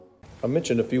I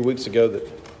mentioned a few weeks ago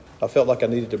that I felt like I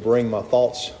needed to bring my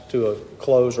thoughts to a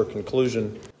close or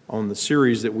conclusion on the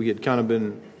series that we had kind of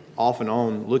been off and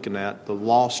on looking at, the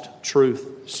Lost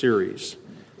Truth series.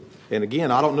 And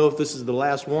again, I don't know if this is the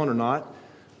last one or not,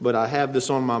 but I have this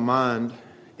on my mind,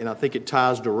 and I think it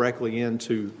ties directly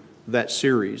into that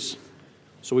series.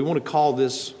 So we want to call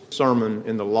this sermon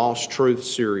in the Lost Truth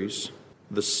series,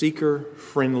 The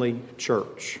Seeker-Friendly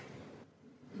Church.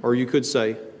 Or you could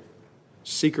say,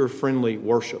 Seeker-Friendly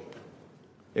Worship.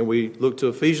 And we look to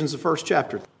Ephesians, the first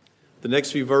chapter. The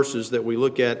next few verses that we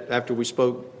look at after we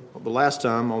spoke the last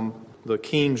time on the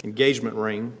king's engagement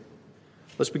ring,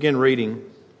 let's begin reading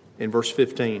in verse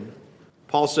 15.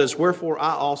 Paul says, "Wherefore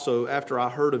I also, after I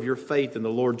heard of your faith in the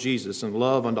Lord Jesus and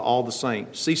love unto all the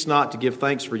saints, cease not to give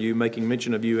thanks for you, making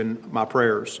mention of you in my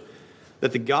prayers,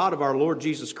 that the God of our Lord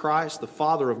Jesus Christ, the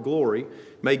Father of glory,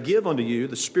 may give unto you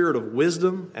the spirit of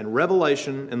wisdom and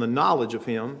revelation in the knowledge of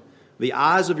him, the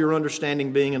eyes of your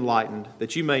understanding being enlightened,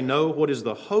 that you may know what is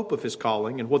the hope of his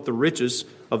calling and what the riches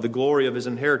of the glory of his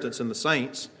inheritance in the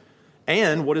saints,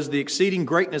 and what is the exceeding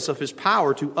greatness of his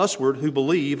power to usward who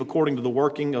believe, according to the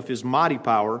working of his mighty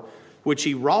power, which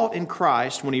he wrought in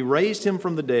Christ when he raised him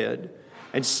from the dead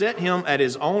and set him at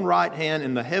his own right hand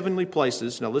in the heavenly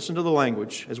places." Now listen to the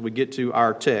language as we get to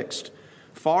our text.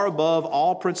 "Far above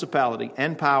all principality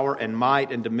and power and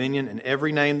might and dominion and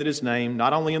every name that is named,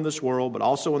 not only in this world, but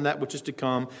also in that which is to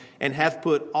come, and hath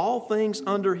put all things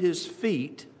under his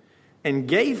feet, and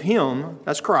gave him,"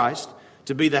 that's Christ,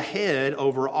 "to be the head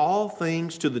over all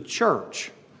things to the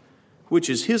church, which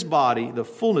is his body, the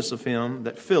fullness of him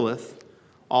that filleth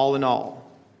all in all."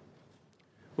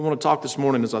 We want to talk this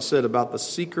morning, as I said, about the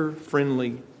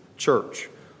seeker-friendly church,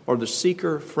 or the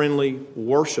seeker-friendly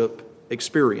worship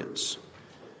experience.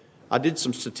 I did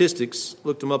some statistics,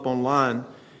 looked them up online,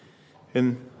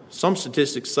 and some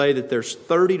statistics say that there's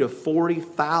 30 to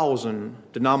 40,000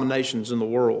 denominations in the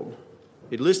world.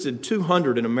 It listed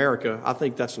 200 in America. I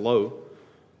think that's low.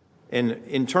 And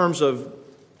in terms of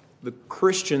the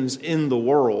Christians in the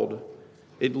world,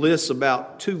 it lists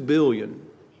about 2 billion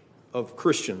of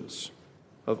Christians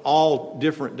of all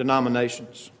different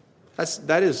denominations.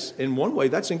 That is, in one way,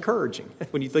 that's encouraging.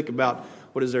 When you think about,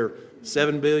 what is there,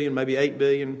 7 billion, maybe 8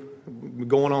 billion,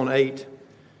 going on 8.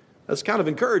 That's kind of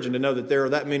encouraging to know that there are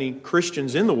that many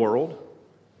Christians in the world,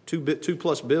 2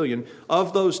 plus billion.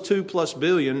 Of those 2 plus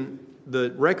billion,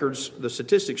 the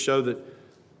statistics show that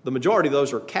the majority of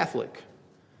those are Catholic.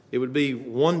 It would be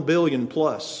 1 billion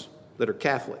plus that are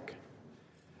Catholic.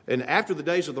 And after the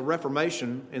days of the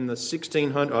Reformation in the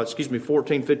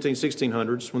 14, 15,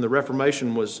 1600s, when the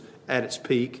Reformation was at its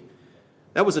peak,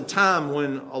 that was a time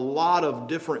when a lot of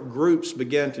different groups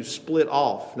began to split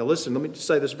off. Now listen, let me just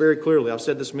say this very clearly. I've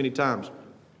said this many times.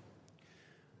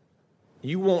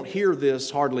 You won't hear this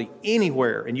hardly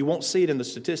anywhere, and you won't see it in the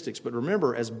statistics. But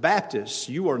remember, as Baptists,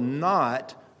 you are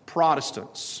not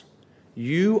Protestants.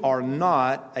 You are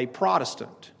not a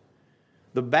Protestant.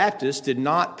 The Baptists did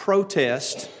not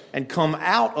protest and come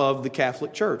out of the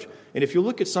Catholic Church. And if you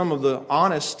look at some of the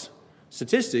honest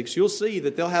statistics, you'll see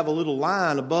that they'll have a little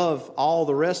line above all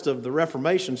the rest of the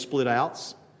Reformation split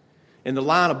outs. And the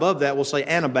line above that will say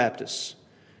Anabaptists.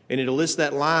 And it'll list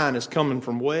that line as coming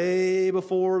from way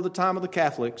before the time of the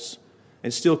Catholics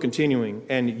and still continuing.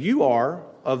 And you are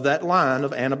of that line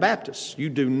of Anabaptists. You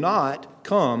do not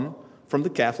come from the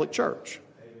Catholic Church.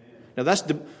 Now,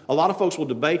 a lot of folks will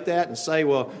debate that and say,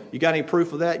 well, you got any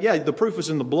proof of that? Yeah, the proof is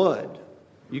in the blood.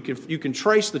 You can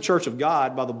trace the Church of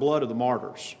God by the blood of the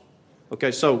martyrs.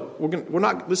 Okay, so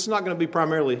this is not going to be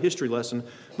primarily a history lesson,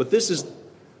 but this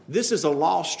is a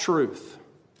lost truth.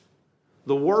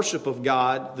 The worship of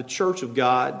God, the Church of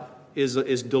God,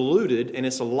 is diluted, and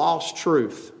it's a lost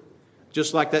truth.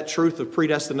 Just like that truth of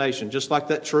predestination, just like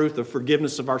that truth of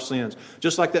forgiveness of our sins,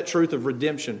 just like that truth of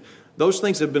redemption. Those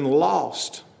things have been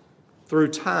lost through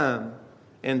time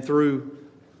and through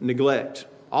neglect,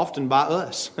 often by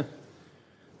us.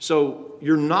 So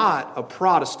you're not a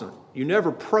Protestant. You never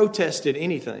protested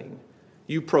anything.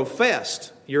 You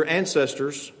professed. Your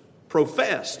ancestors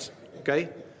professed. Okay?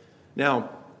 Now,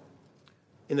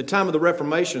 in the time of the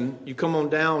Reformation, you come on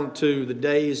down to the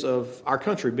days of our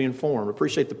country being formed.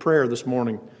 Appreciate the prayer this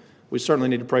morning. We certainly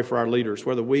need to pray for our leaders.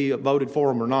 Whether we voted for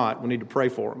them or not, we need to pray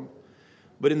for them.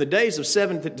 But in the days of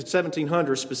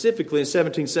 1700, specifically in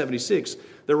 1776,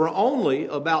 there were only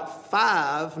about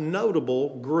 5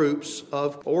 notable groups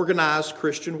of organized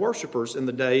Christian worshipers in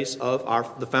the days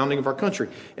of the founding of our country.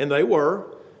 And they were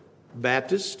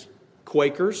Baptists,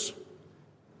 Quakers,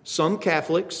 some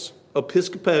Catholics,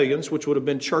 Episcopalians, which would have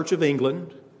been Church of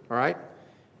England, all right,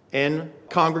 and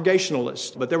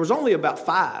Congregationalists. But there was only about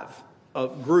 5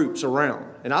 of groups around.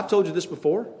 And I've told you this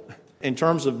before. In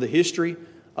terms of the history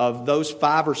of those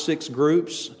 5 or 6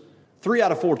 groups, 3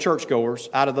 out of 4 churchgoers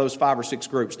out of those 5 or 6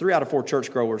 groups, 3 out of 4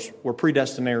 churchgoers were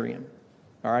predestinarian.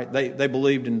 All right, they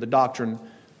believed in the doctrine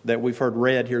that we've heard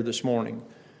read here this morning.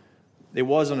 It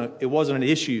wasn't an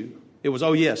issue. It was,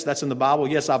 oh yes, that's in the Bible.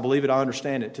 Yes, I believe it. I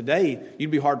understand it. Today, you'd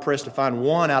be hard pressed to find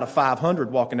 1 out of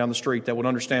 500 walking down the street that would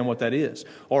understand what that is,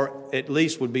 or at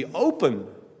least would be open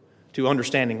to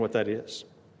understanding what that is.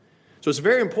 So it's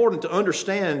very important to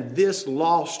understand this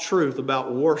lost truth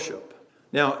about worship.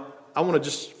 Now, I want to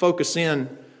just focus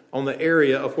in on the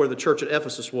area of where the church at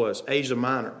Ephesus was, Asia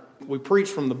Minor. We preach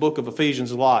from the book of Ephesians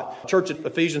a lot. The church at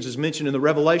Ephesians is mentioned in the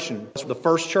Revelation. It's the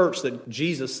first church that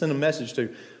Jesus sent a message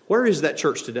to. Where is that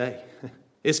church today?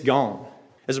 It's gone.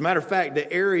 As a matter of fact,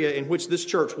 the area in which this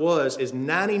church was is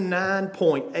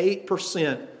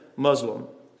 99.8% Muslim.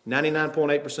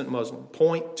 99.8% Muslim.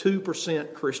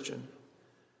 0.2% Christian.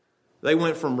 They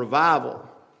went from revival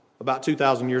about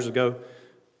 2,000 years ago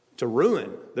to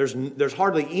ruin. There's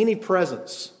hardly any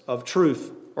presence of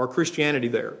truth or Christianity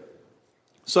there.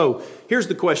 So here's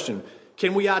the question.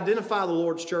 Can we identify the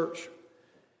Lord's church?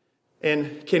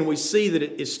 And can we see that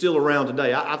it is still around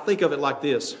today? I think of it like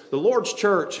this. The Lord's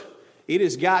church, it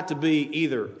has got to be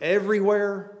either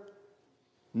everywhere,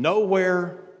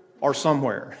 nowhere, or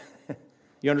somewhere.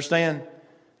 You understand?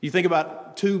 You think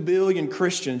about 2 billion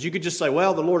Christians. You could just say,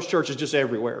 well, the Lord's church is just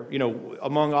everywhere,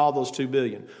 among all those 2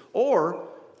 billion. Or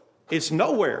it's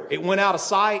nowhere. It went out of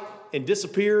sight and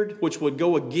disappeared, which would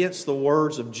go against the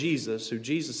words of Jesus, who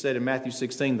Jesus said in Matthew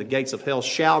 16, the gates of hell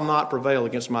shall not prevail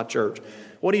against my church.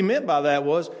 What he meant by that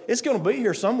was, it's going to be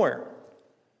here somewhere.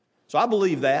 So I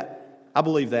believe that.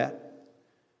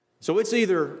 So it's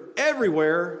either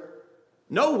everywhere,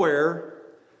 nowhere,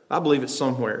 I believe it's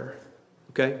somewhere.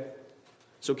 Okay?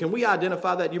 So can we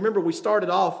identify that? You remember we started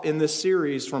off in this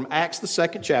series from Acts the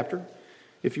 2nd chapter.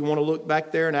 If you want to look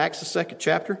back there in Acts the 2nd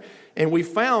chapter. And we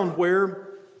found where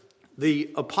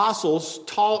the apostles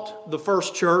taught the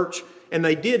first church, and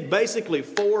they did basically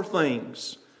 4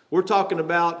 things. We're talking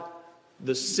about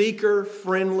the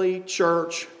seeker-friendly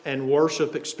church and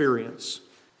worship experience.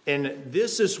 And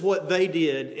this is what they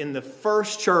did in the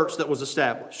first church that was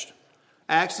established.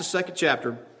 Acts the 2nd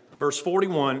chapter, verse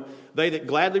 41, they that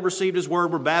gladly received his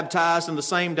word were baptized, and the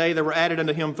same day there were added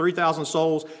unto him 3,000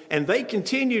 souls. And they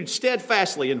continued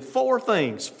steadfastly in 4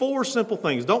 things, 4 simple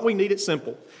things. Don't we need it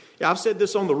simple? I've said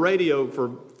this on the radio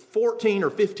for 14 or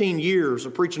 15 years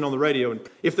of preaching on the radio. And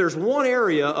if there's one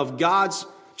area of God's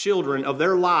children, of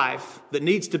their life, that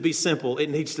needs to be simple,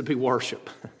 it needs to be worship.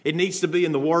 It needs to be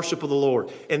in the worship of the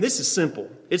Lord. And this is simple.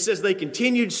 It says they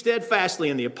continued steadfastly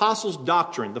in the apostles'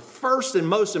 doctrine. The first and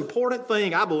most important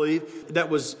thing, I believe,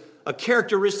 that was a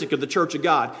characteristic of the church of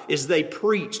God is they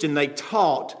preached and they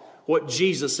taught what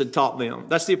Jesus had taught them.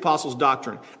 That's the apostles'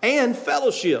 doctrine. And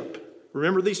fellowship.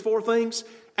 Remember these 4 things?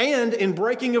 And in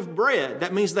breaking of bread.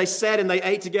 That means they sat and they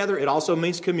ate together. It also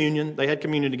means communion. They had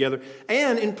communion together.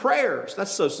 And in prayers.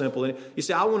 That's so simple. And you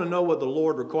say, I want to know what the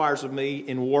Lord requires of me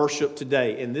in worship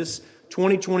today. In this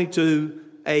 2022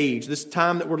 age, this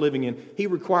time that we're living in, He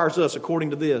requires us,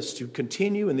 according to this, to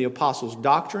continue in the apostles'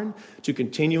 doctrine, to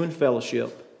continue in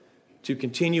fellowship, to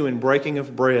continue in breaking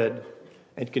of bread,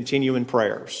 and continue in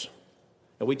prayers.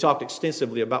 And we talked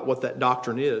extensively about what that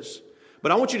doctrine is.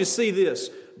 But I want you to see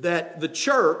this, that the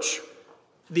church,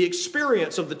 the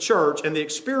experience of the church and the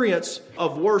experience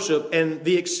of worship and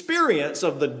the experience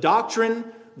of the doctrine,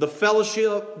 the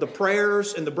fellowship, the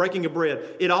prayers, and the breaking of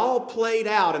bread, it all played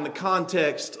out in the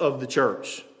context of the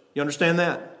church. You understand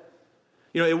that?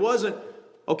 It wasn't,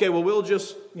 okay, well, we'll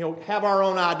just, have our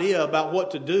own idea about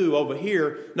what to do over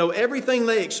here. No, everything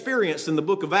they experienced in the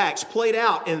book of Acts played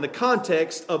out in the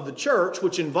context of the church,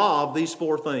 which involved these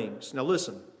 4 things. Now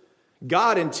listen.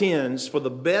 God intends for the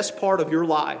best part of your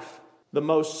life, the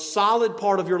most solid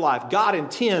part of your life, God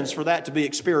intends for that to be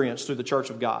experienced through the church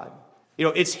of God.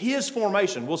 It's His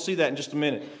formation. We'll see that in just a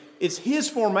minute. It's His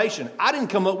formation. I didn't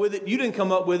come up with it. You didn't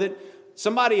come up with it.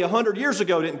 Somebody 100 years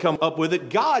ago didn't come up with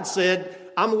it. God said,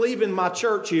 I'm leaving my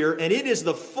church here, and it is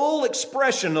the full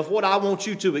expression of what I want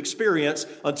you to experience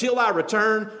until I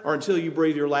return or until you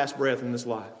breathe your last breath in this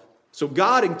life. So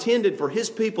God intended for His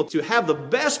people to have the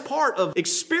best part of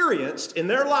experienced in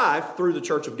their life through the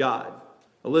church of God.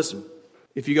 Now listen,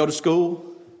 if you go to school,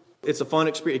 it's a fun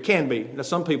experience. It can be. Now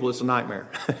some people it's a nightmare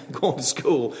going to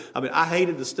school. I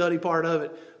hated the study part of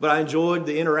it, but I enjoyed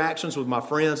the interactions with my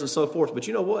friends and so forth. But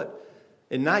you know what?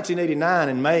 In 1989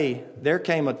 in May, there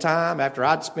came a time after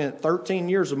I'd spent 13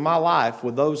 years of my life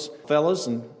with those fellas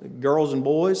and girls and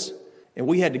boys, and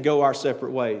we had to go our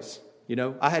separate ways.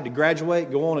 I had to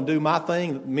graduate, go on and do my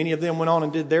thing. Many of them went on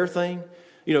and did their thing.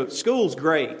 School's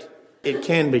great. It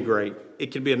can be great.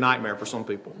 It can be a nightmare for some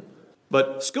people.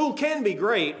 But school can be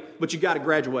great, but you got to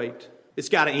graduate. It's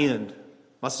got to end.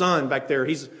 My son back there,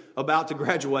 he's about to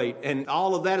graduate, and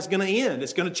all of that is going to end.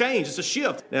 It's going to change. It's a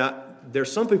shift. Now,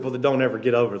 there's some people that don't ever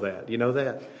get over that. You know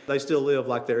that? They still live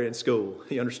like they're in school.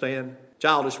 You understand?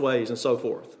 Childish ways and so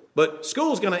forth. But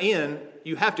school's going to end.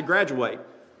 You have to graduate.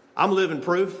 I'm living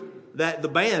proof that the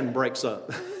band breaks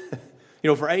up.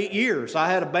 For 8 years,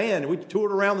 I had a band, and we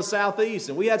toured around the Southeast,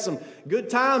 and we had some good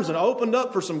times and opened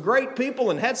up for some great people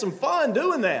and had some fun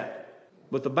doing that.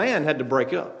 But the band had to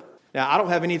break up. Now, I don't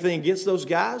have anything against those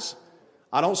guys.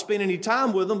 I don't spend any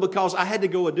time with them because I had to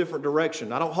go a different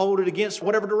direction. I don't hold it against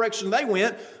whatever direction they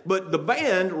went, but the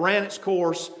band ran its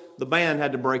course. The band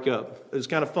had to break up. It was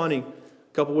kind of funny.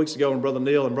 A couple weeks ago when Brother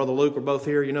Neil and Brother Luke were both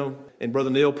here, and Brother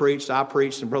Neil preached, I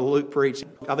preached, and Brother Luke preached.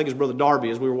 I think it was Brother Darby,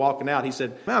 as we were walking out, he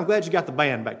said, "Man, I'm glad you got the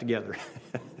band back together."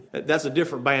 That's a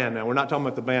different band now. We're not talking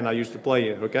about the band I used to play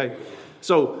in, okay?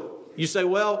 So you say,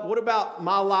 well, what about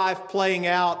my life playing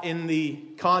out in the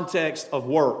context of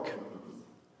work?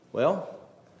 Well,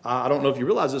 I don't know if you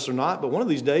realize this or not, but one of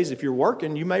these days, if you're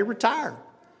working, you may retire.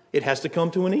 It has to come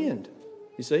to an end,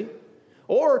 you see?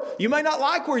 Or you may not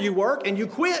like where you work and you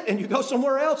quit and you go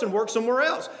somewhere else and work somewhere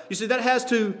else. You see, that has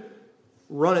to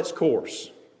run its course.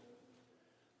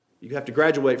 You have to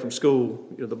graduate from school.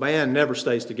 The band never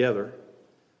stays together.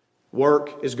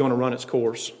 Work is going to run its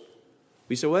course.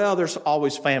 We say, well, there's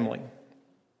always family.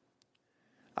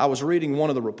 I was reading one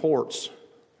of the reports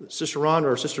that Sister Rhonda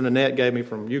or Sister Nanette gave me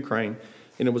from Ukraine,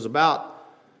 and it was about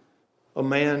a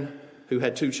man who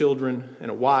had 2 children and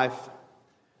a wife,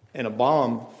 and a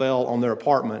bomb fell on their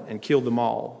apartment and killed them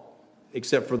all,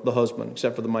 except for the husband,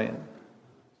 except for the man.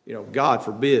 God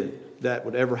forbid that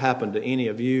would ever happen to any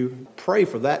of you. Pray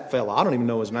for that fella. I don't even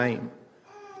know his name.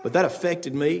 But that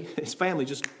affected me. His family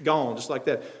just gone, just like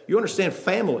that. You understand,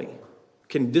 family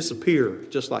can disappear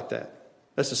just like that.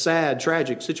 That's a sad,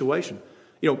 tragic situation.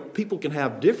 People can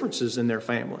have differences in their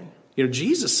family.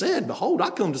 Jesus said, "Behold, I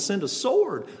come to send a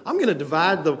sword. I'm going to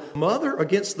divide the mother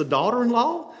against the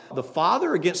daughter-in-law, the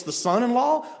father against the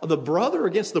son-in-law, the brother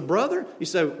against the brother." You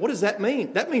say, what does that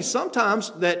mean? That means sometimes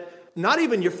that not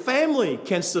even your family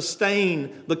can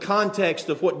sustain the context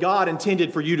of what God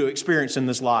intended for you to experience in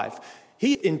this life.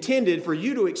 He intended for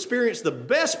you to experience the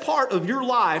best part of your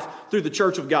life through the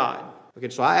church of God. Okay,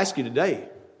 so I ask you today,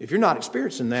 if you're not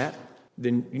experiencing that,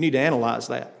 then you need to analyze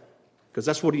that, because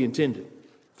that's what He intended.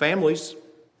 Families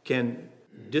can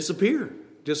disappear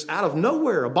just out of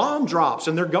nowhere. A bomb drops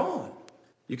and they're gone.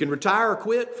 You can retire or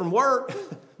quit from work.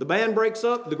 The band breaks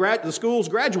up. The schools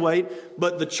graduate.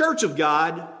 But the church of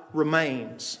God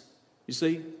remains. You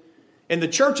see? And the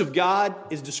church of God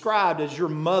is described as your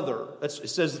mother. It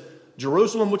says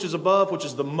Jerusalem, which is above, which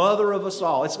is the mother of us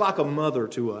all. It's like a mother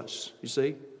to us. You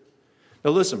see? Now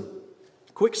listen.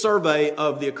 Quick survey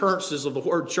of the occurrences of the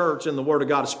word church in the Word of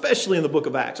God, especially in the book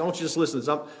of Acts. I want you to just listen to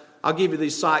this. I'll give you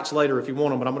these sites later if you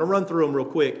want them, but I'm going to run through them real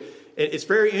quick. It's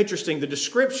very interesting, the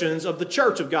descriptions of the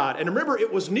church of God. And remember,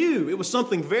 it was new. It was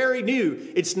something very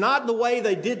new. It's not the way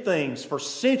they did things for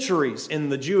centuries in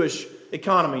the Jewish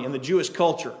economy, in the Jewish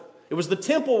culture. It was the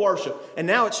temple worship, and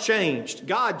now it's changed.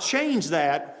 God changed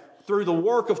that through the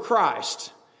work of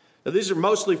Christ. Now, these are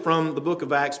mostly from the book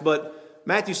of Acts, but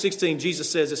Matthew 16,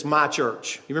 Jesus says, it's my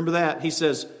church. You remember that? He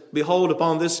says, "Behold,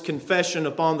 upon this confession,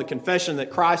 upon the confession that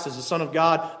Christ is the Son of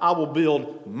God, I will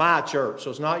build my church."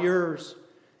 So it's not yours,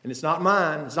 and it's not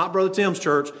mine. It's not Brother Tim's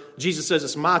church. Jesus says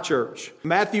it's my church.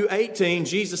 Matthew 18,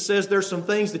 Jesus says there's some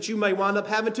things that you may wind up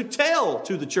having to tell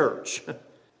to the church.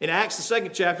 In Acts, the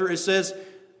 2nd chapter, it says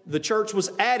the church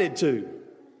was added to.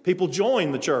 People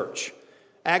joined the church.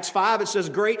 Acts 5, it says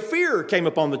great fear came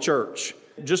upon the church.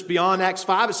 Just beyond Acts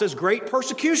 5, it says great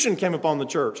persecution came upon the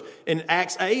church. In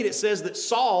Acts 8, it says that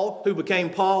Saul, who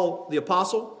became Paul the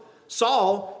apostle,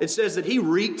 Saul, it says that he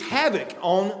wreaked havoc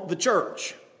on the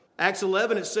church. Acts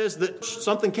 11, it says that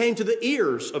something came to the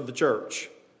ears of the church.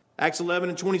 Acts 11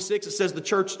 and 26, it says the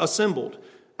church assembled.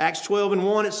 Acts 12 and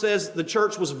 1, it says the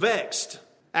church was vexed.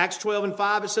 Acts 12 and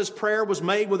 5, it says prayer was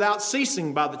made without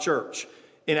ceasing by the church.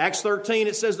 In Acts 13,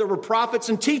 it says there were prophets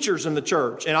and teachers in the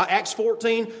church. In Acts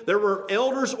 14, there were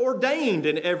elders ordained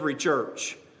in every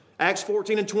church. Acts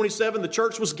 14 and 27, the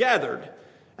church was gathered.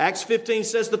 Acts 15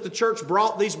 says that the church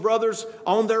brought these brothers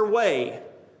on their way.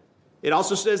 It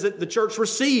also says that the church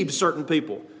received certain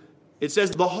people. It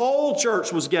says the whole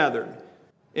church was gathered.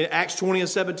 In Acts 20 and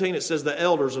 17, it says the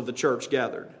elders of the church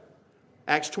gathered.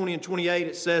 Acts 20 and 28,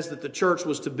 it says that the church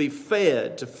was to be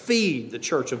fed, to feed the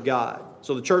church of God.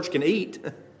 So the church can eat.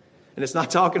 And it's not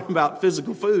talking about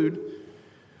physical food.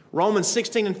 Romans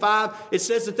 16:5, it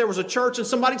says that there was a church in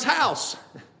somebody's house.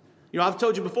 You know, I've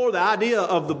told you before, the idea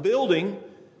of the building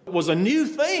was a new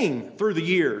thing through the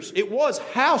years. It was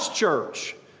house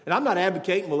church. And I'm not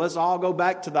advocating, well, let's all go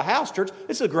back to the house church.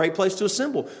 It's a great place to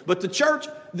assemble. But the church,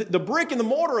 the brick and the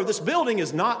mortar of this building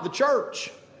is not the church.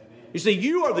 You see,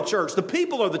 you are the church. The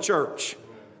people are the church.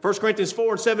 1 Corinthians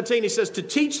 4:17, he says, to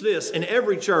teach this in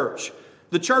every church.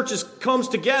 The church comes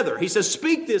together. He says,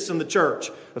 speak this in the church.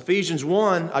 Ephesians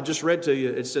 1, I just read to you,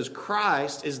 it says,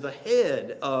 Christ is the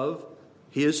head of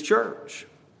his church.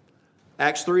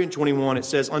 Acts 3:21, it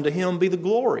says, unto him be the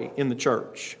glory in the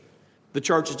church. The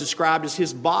church is described as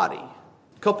his body.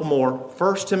 A couple more.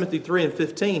 1 Timothy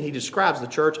 3:15, he describes the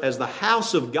church as the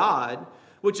house of God,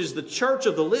 which is the church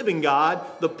of the living God,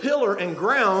 the pillar and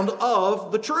ground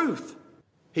of the truth.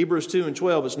 Hebrews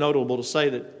 2:12, it's notable to say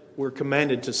that we're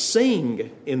commanded to sing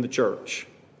in the church.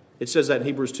 It says that in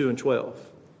Hebrews 2:12.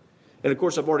 And of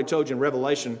course, I've already told you in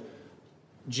Revelation,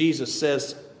 Jesus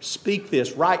says, speak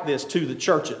this, write this to the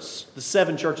churches, the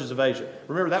 7 churches of Asia.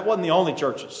 Remember, that wasn't the only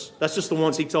churches. That's just the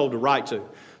ones he told to write to.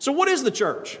 So what is the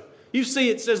church? You see,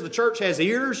 it says the church has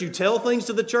ears. You tell things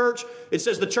to the church. It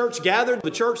says the church gathered,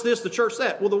 the church this, the church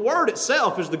that. Well, the word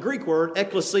itself is the Greek word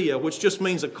ekklesia, which just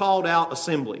means a called out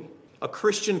assembly, a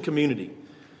Christian community.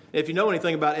 If you know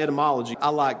anything about etymology, I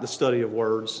like the study of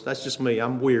words. That's just me.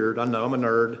 I'm weird. I know. I'm a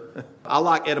nerd. I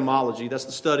like etymology. That's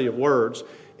the study of words.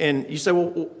 And you say,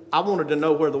 well, I wanted to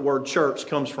know where the word church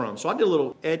comes from. So I did a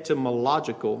little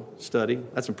etymological study.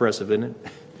 That's impressive, isn't it?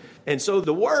 And so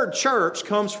the word church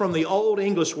comes from the Old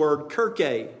English word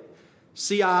kirke,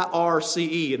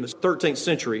 C-I-R-C-E, in the 13th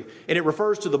century. And it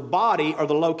refers to the body or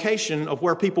the location of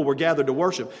where people were gathered to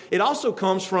worship. It also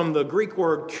comes from the Greek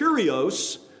word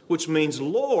kurios, which means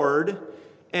Lord,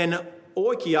 and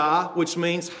oikia, which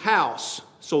means house.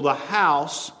 So the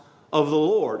house of the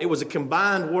Lord. It was a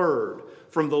combined word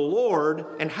from the Lord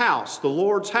and house, the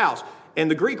Lord's house. And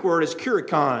the Greek word is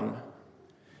kurikon.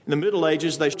 In the Middle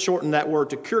Ages, they shortened that word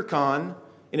to kurkon,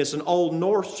 and it's an Old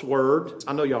Norse word.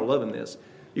 I know y'all are loving this.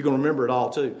 You're going to remember it all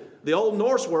too. The Old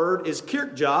Norse word is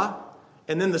kirkja,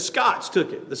 and then the Scots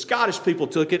took it. The Scottish people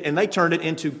took it, and they turned it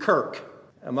into kirk.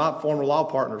 And my former law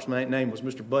partner's name was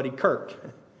Mr. Buddy Kirk.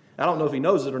 I don't know if he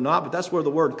knows it or not, but that's where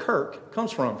the word kirk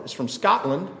comes from. It's from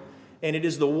Scotland, and it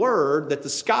is the word that the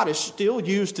Scottish still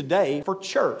use today for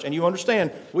church. And you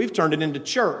understand, we've turned it into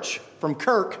church, from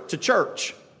kirk to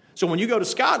church. So when you go to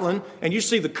Scotland and you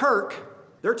see the kirk,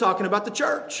 they're talking about the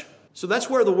church. So that's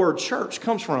where the word church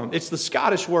comes from. It's the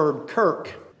Scottish word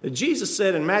kirk. Jesus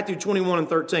said in Matthew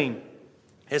 21:13,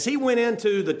 as he went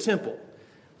into the temple,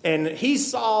 and he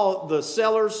saw the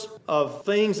sellers of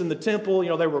things in the temple,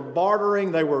 they were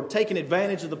bartering, they were taking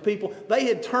advantage of the people. They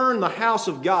had turned the house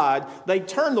of God, they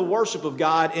turned the worship of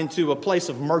God into a place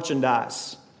of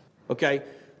merchandise. Okay?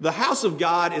 The house of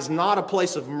God is not a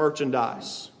place of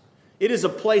merchandise. It is a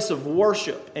place of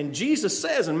worship. And Jesus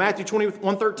says in Matthew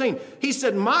 21:13, he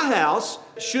said, my house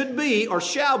should be or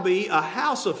shall be a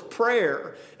house of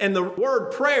prayer. And the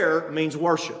word prayer means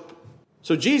worship.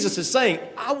 So Jesus is saying,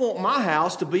 I want my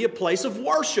house to be a place of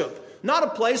worship, not a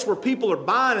place where people are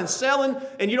buying and selling.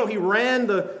 And he ran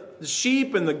the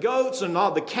sheep and the goats and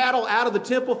all the cattle out of the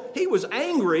temple. He was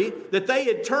angry that they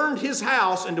had turned his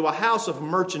house into a house of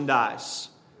merchandise.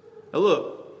 Now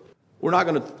look, we're not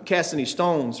going to cast any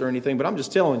stones or anything, but I'm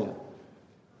just telling you,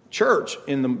 church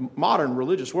in the modern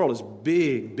religious world is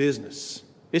big business.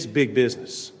 It's big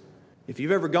business. If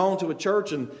you've ever gone to a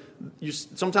church and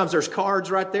sometimes there's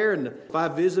cards right there, and if I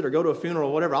visit or go to a funeral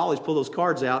or whatever, I always pull those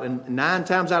cards out, and 9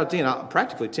 times out of 10,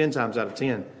 practically 10 times out of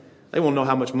 10, they won't know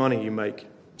how much money you make.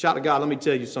 Child of God, let me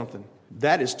tell you something.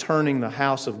 That is turning the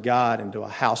house of God into a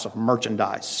house of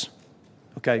merchandise.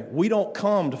 Okay? We don't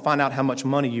come to find out how much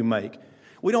money you make.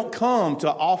 We don't come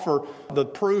to offer the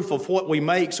proof of what we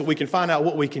make so we can find out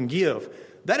what we can give.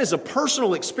 That is a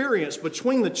personal experience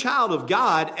between the child of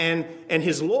God and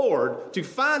his Lord to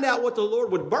find out what the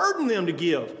Lord would burden them to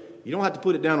give. You don't have to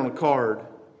put it down on a card.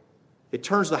 It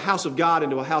turns the house of God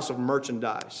into a house of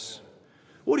merchandise.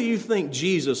 What do you think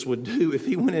Jesus would do if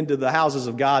he went into the houses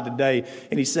of God today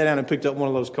and he sat down and picked up one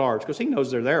of those cards? Because he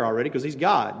knows they're there already because he's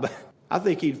God. But I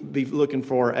think he'd be looking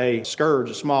for a scourge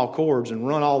of small cords and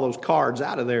run all those cards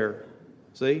out of there.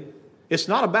 See? It's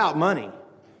not about money.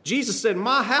 Jesus said,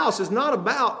 my house is not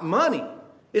about money.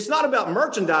 It's not about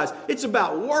merchandise. It's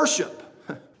about worship.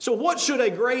 So what should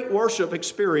a great worship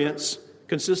experience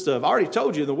consist of? I already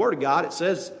told you in the Word of God, it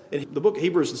says in the book of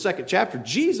Hebrews, the 2nd chapter,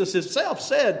 Jesus himself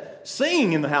said,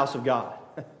 sing in the house of God.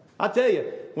 I tell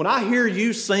you, when I hear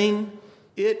you sing,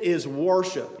 It is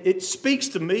worship. It speaks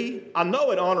to me. I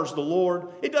know it honors the Lord.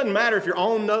 It doesn't matter if you're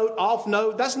on note, off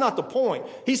note. That's not the point.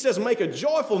 He says make a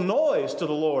joyful noise to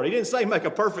the Lord. He didn't say make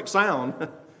a perfect sound.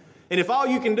 And if all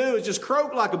you can do is just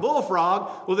croak like a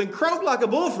bullfrog, well then croak like a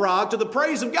bullfrog to the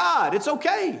praise of God. It's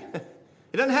okay.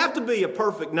 It doesn't have to be a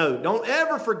perfect note. Don't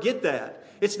ever forget that.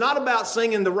 It's not about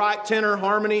singing the right tenor,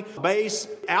 harmony, bass,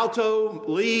 alto,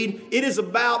 lead. It is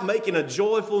about making a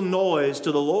joyful noise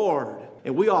to the Lord.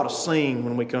 And we ought to sing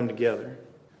when we come together.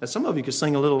 Now, some of you could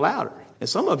sing a little louder. And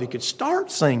some of you could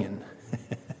start singing.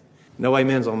 No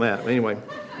amens on that. Anyway.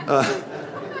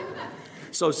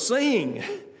 So sing.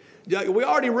 We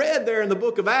already read there in the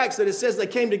book of Acts that it says they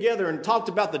came together and talked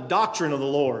about the doctrine of the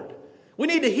Lord. We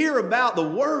need to hear about the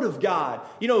Word of God.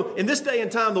 You know, in this day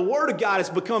and time, the Word of God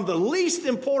has become the least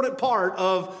important part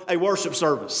of a worship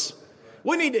service.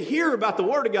 We need to hear about the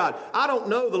Word of God. I don't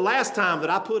know the last time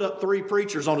that I put up 3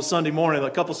 preachers on a Sunday morning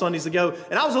a couple Sundays ago,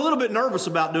 and I was a little bit nervous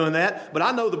about doing that, but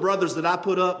I know the brothers that I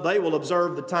put up, they will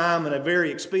observe the time in a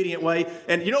very expedient way.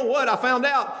 And you know what? I found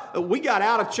out we got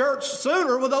out of church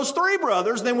sooner with those 3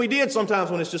 brothers than we did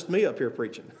sometimes when it's just me up here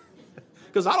preaching.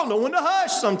 Because I don't know when to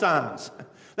hush sometimes.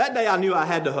 That day I knew I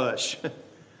had to hush.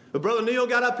 But Brother Neil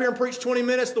got up here and preached 20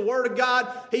 minutes, the Word of God.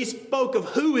 He spoke of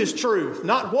who is truth,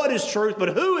 not what is truth, but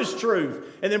who is truth.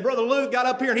 And then Brother Luke got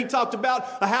up here and he talked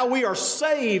about how we are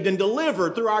saved and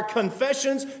delivered through our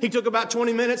confessions. He took about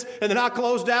 20 minutes, and then I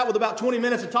closed out with about 20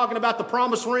 minutes of talking about the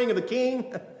promise ring of the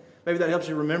King. Maybe that helps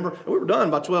you remember. We were done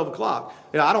by 12 o'clock.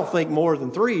 You know, I don't think more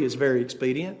than 3 is very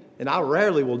expedient, and I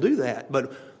rarely will do that.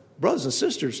 But brothers and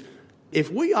sisters,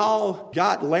 if we all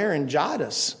got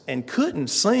laryngitis and couldn't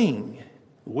sing,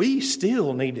 we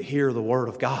still need to hear the Word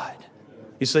of God.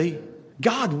 You see,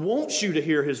 God wants you to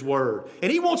hear His Word, and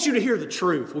He wants you to hear the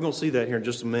truth. We're going to see that here in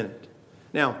just a minute.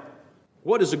 Now,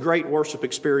 what does a great worship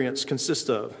experience consist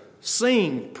of?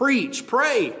 Sing, preach,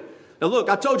 pray. Now look,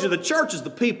 I told you the church is the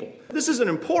people. This is an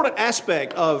important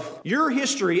aspect of your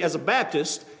history as a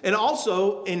Baptist, and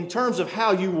also in terms of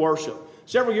how you worship.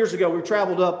 Several years ago, we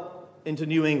traveled up into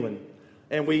New England.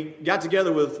 And we got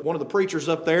together with one of the preachers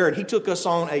up there, and he took us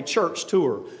on a church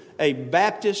tour, a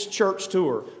Baptist church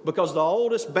tour, because the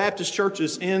oldest Baptist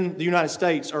churches in the United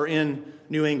States are in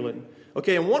New England.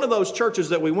 Okay, and one of those churches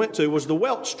that we went to was the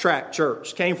Welch Tract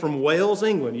Church. Came from Wales,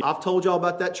 England. I've told y'all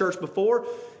about that church before.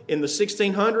 In the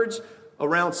 1600s,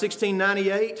 around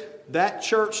 1698, that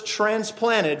church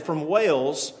transplanted from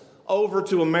Wales over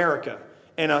to America.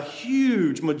 And a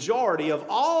huge majority of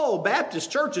all Baptist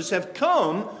churches have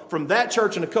come from that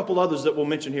church and a couple others that we'll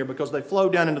mention here, because they flow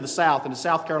down into the South, into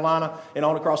South Carolina, and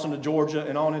on across into Georgia,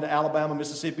 and on into Alabama,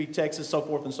 Mississippi, Texas, so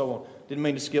forth and so on. Didn't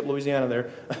mean to skip Louisiana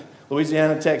there.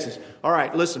 Louisiana, Texas. All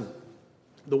right, listen.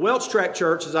 The Welch Tract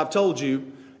Church, as I've told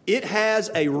you, it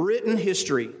has a written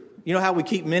history. You know how we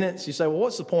keep minutes? You say, well,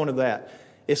 what's the point of that?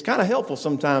 It's kind of helpful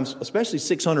sometimes, especially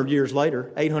 600 years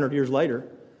later, 800 years later.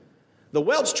 The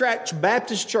Welch Tract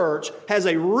Baptist Church has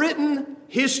a written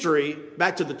history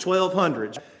back to the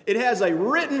 1200s. It has a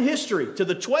written history to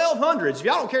the 1200s. If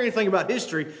y'all don't care anything about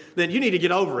history, then you need to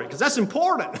get over it, because that's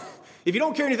important. If you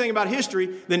don't care anything about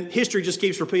history, then history just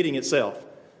keeps repeating itself.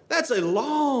 That's a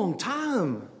long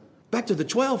time, back to the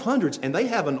 1200s. And they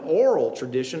have an oral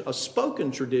tradition, a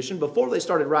spoken tradition, before they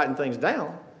started writing things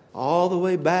down, all the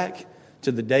way back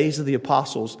to the days of the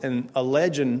apostles. And a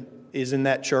legend is in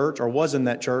that church, or was in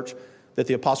that church, that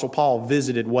the Apostle Paul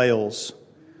visited Wales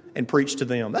and preached to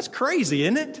them. That's crazy,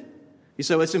 isn't it?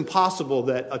 So it's impossible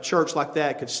that a church like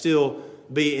that could still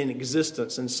be in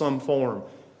existence in some form.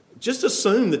 Just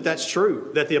assume that that's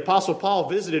true, that the Apostle Paul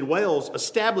visited Wales,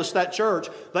 established that church.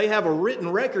 They have a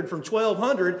written record from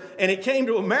 1200, and it came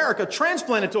to America,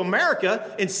 transplanted to America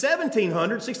in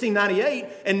 1698.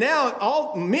 And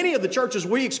now many of the churches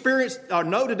we experience or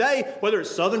know today, whether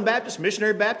it's Southern Baptist,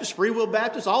 Missionary Baptist, Free Will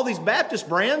Baptist, all these Baptist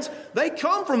brands, they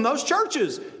come from those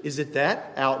churches. Is it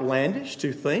that outlandish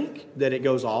to think that it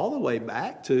goes all the way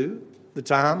back to the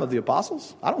time of the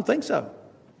apostles? I don't think so.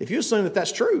 If you assume that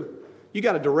that's true, you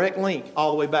got a direct link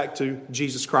all the way back to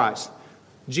Jesus Christ.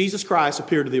 Jesus Christ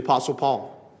appeared to the Apostle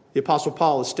Paul. The Apostle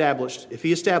Paul established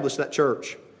that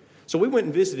church. So we went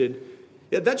and visited.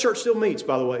 That church still meets,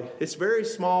 by the way. It's very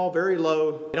small, very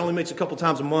low. It only meets a couple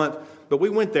times a month, but we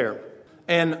went there.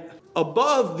 And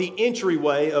above the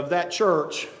entryway of that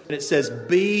church, it says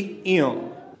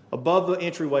BM. Above the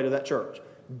entryway to that church.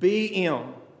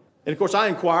 BM. And of course, I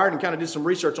inquired and kind of did some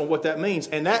research on what that means.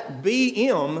 And that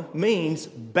BM means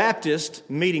Baptist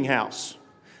Meeting House.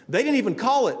 They didn't even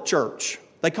call it church.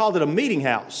 They called it a meeting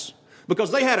house,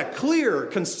 because they had a clear,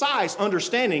 concise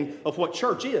understanding of what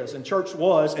church is and church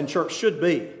was and church should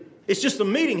be. It's just a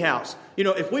meeting house.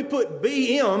 If we put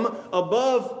BM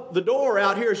above the door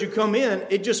out here as you come in,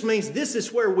 it just means this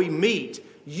is where we meet.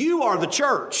 You are the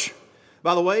church.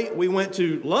 By the way, we went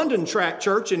to London Tract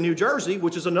Church in New Jersey,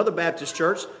 which is another Baptist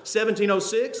church,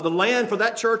 1706. The land for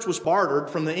that church was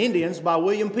bartered from the Indians by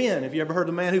William Penn. Have you ever heard of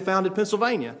the man who founded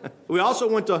Pennsylvania? We also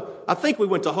went to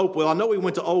Hopewell. I know we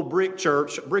went to Old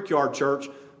Brickyard Church,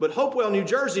 but Hopewell, New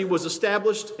Jersey was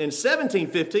established in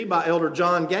 1750 by Elder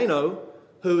John Gano,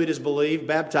 who it is believed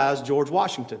baptized George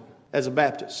Washington as a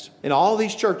Baptist. In all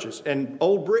these churches, and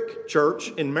Old Brick Church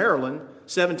in Maryland,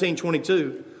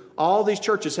 1722, all these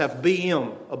churches have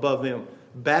BM above them,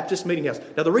 Baptist Meeting House.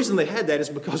 Now, the reason they had that is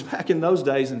because back in those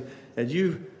days, and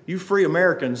you free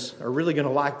Americans are really going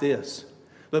to like this,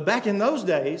 but back in those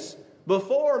days,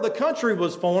 before the country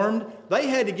was formed, they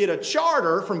had to get a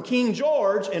charter from King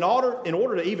George in order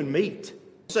to even meet.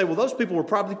 You say, well, those people were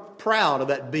probably proud of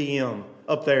that BM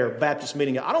up there, Baptist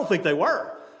Meeting House. I don't think they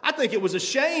were. I think it was a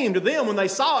shame to them when they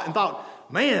saw it and thought,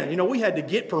 man, we had to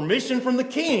get permission from the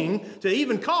king to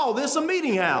even call this a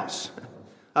meeting house.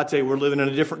 I tell you, we're living in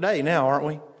a different day now, aren't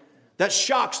we? That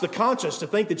shocks the conscience to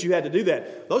think that you had to do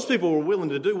that. Those people were willing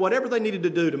to do whatever they needed to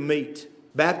do to meet.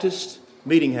 Baptist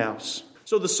Meeting House.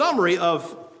 So the summary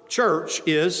of church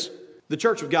is the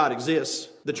church of God exists.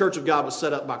 The church of God was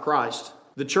set up by Christ.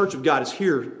 The church of God is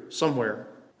here somewhere.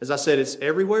 As I said, it's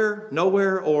everywhere,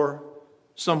 nowhere, or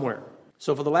somewhere.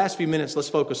 So for the last few minutes, let's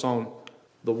focus on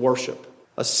the worship.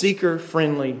 A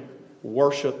seeker-friendly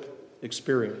worship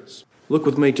experience. Look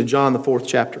with me to John, the 4th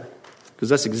chapter, because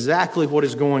that's exactly what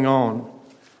is going on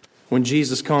when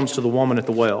Jesus comes to the woman at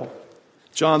the well.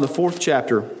 John, the 4th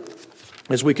chapter,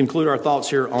 as we conclude our thoughts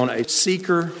here on a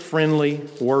seeker-friendly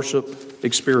worship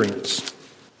experience.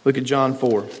 Look at John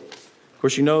 4. Of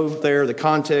course, there the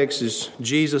context is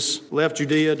Jesus left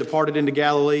Judea, departed into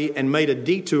Galilee, and made a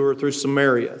detour through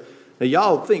Samaria. Now,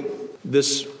 y'all think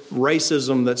this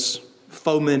racism that's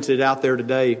fomented out there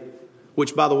today,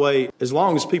 which, by the way, as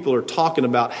long as people are talking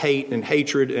about hate and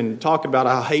hatred and talking about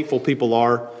how hateful people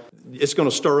are, it's going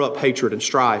to stir up hatred and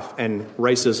strife and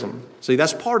racism. See,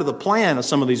 that's part of the plan of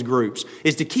some of these groups,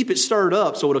 is to keep it stirred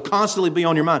up so it'll constantly be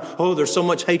on your mind. Oh, there's so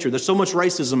much hatred. There's so much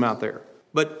racism out there.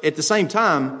 But at the same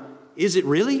time, is it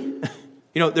really?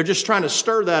 They're just trying to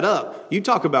stir that up. You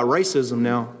talk about racism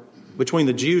now between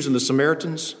the Jews and the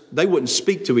Samaritans. They wouldn't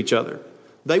speak to each other.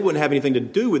 They wouldn't have anything to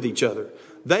do with each other.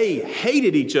 They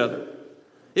hated each other.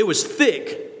 It was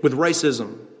thick with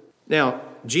racism. Now,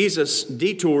 Jesus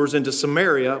detours into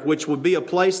Samaria, which would be a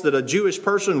place that a Jewish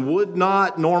person would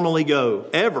not normally go,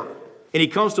 ever. And he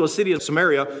comes to a city of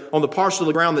Samaria on the parcel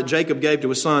of ground that Jacob gave to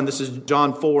his son. This is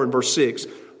John 4 and verse 6.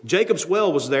 Jacob's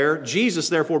well was there. Jesus,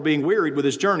 therefore, being wearied with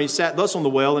his journey, sat thus on the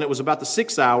well, and it was about the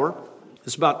 6th hour.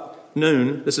 It's about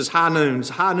noon. This is high noon. It's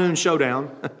a high noon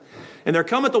showdown. And there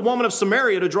cometh the woman of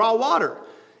Samaria to draw water.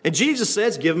 And Jesus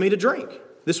says, give me to drink.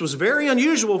 This was very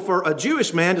unusual for a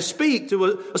Jewish man to speak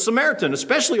to a Samaritan,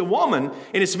 especially a woman.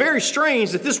 And it's very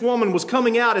strange that this woman was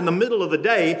coming out in the middle of the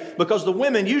day, because the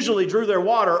women usually drew their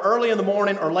water early in the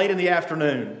morning or late in the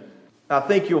afternoon. I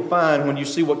think you'll find when you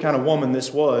see what kind of woman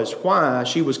this was, why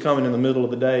she was coming in the middle of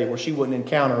the day where she wouldn't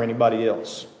encounter anybody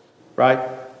else. Right?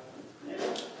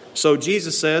 So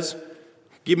Jesus says,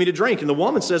 give me to drink. And the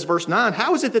woman says, verse 9,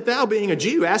 how is it that thou, being a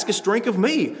Jew, askest drink of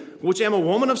me, which am a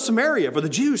woman of Samaria? For the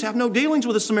Jews have no dealings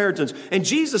with the Samaritans. And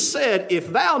Jesus said,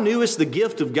 if thou knewest the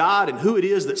gift of God and who it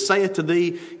is that saith to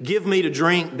thee, give me to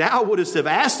drink, thou wouldest have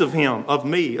asked of him, of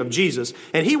me, of Jesus,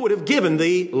 and he would have given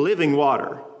thee living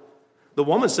water. The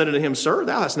woman said unto him, sir,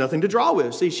 thou hast nothing to draw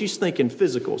with. See, she's thinking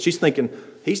physical. She's thinking,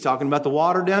 he's talking about the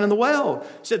water down in the well.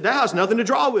 He said, thou hast nothing to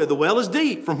draw with. The well is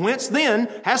deep. From whence then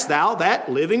hast thou that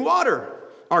living water?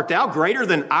 Art thou greater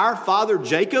than our father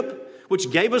Jacob,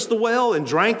 which gave us the well and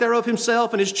drank thereof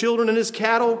himself and his children and his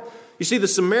cattle? You see, the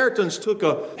Samaritans took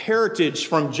a heritage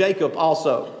from Jacob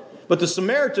also. But the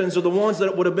Samaritans are the ones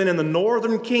that would have been in the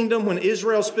northern kingdom when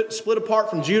Israel split apart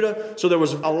from Judah. So there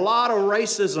was a lot of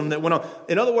racism that went on.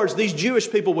 In other words, these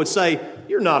Jewish people would say,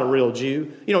 you're not a real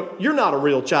Jew. You're not a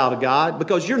real child of God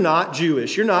because you're not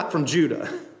Jewish. You're not from Judah.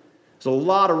 There's a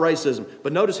lot of racism.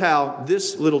 But notice how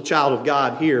this little child of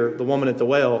God here, the woman at the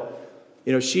well,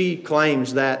 she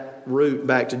claims that root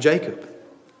back to Jacob.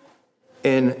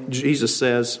 And Jesus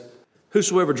says,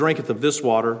 whosoever drinketh of this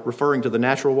water, referring to the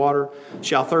natural water,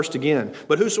 shall thirst again.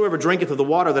 But whosoever drinketh of the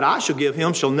water that I shall give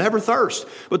him shall never thirst.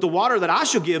 But the water that I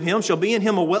shall give him shall be in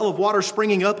him a well of water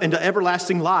springing up into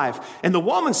everlasting life. And the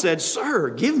woman said, sir,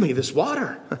 give me this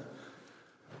water,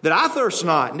 that I thirst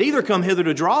not, neither come hither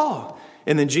to draw.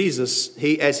 And then Jesus,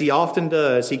 as he often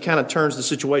does, he kind of turns the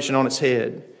situation on its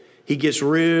head. He gets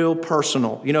real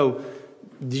personal.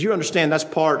 Do you understand that's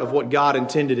part of what God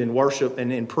intended in worship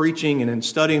and in preaching and in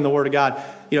studying the Word of God?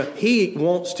 He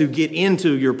wants to get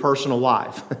into your personal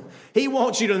life. He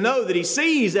wants you to know that He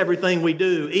sees everything we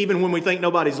do, even when we think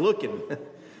nobody's looking.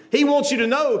 He wants you to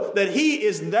know that He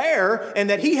is there and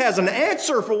that He has an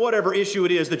answer for whatever issue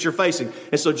it is that you're facing.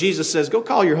 And so Jesus says, go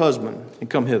call your husband and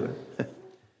come hither.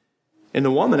 And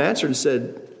the woman answered and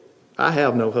said, I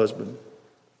have no husband.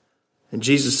 And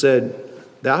Jesus said,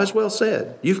 thou hast well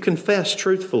said. You've confessed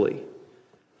truthfully.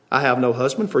 I have no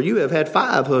husband, for you have had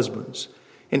 5 husbands.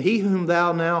 And he whom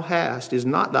thou now hast is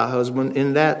not thy husband,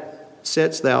 in that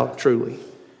saidst thou truly.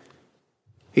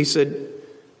 He said,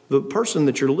 the person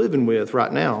that you're living with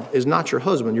right now is not your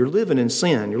husband. You're living in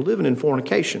sin. You're living in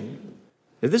fornication.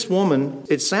 Now, this woman,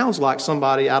 it sounds like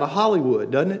somebody out of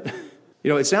Hollywood, doesn't it?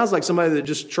 It sounds like somebody that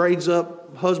just trades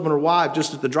up husband or wife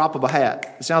just at the drop of a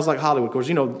hat. It sounds like Hollywood. Of course,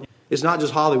 it's not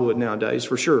just Hollywood nowadays,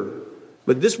 for sure.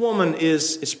 But this woman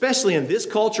is, especially in this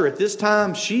culture at this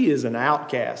time, she is an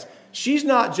outcast. She's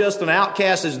not just an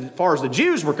outcast as far as the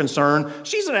Jews were concerned.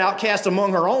 She's an outcast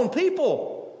among her own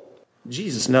people.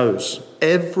 Jesus knows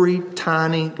every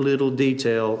tiny little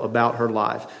detail about her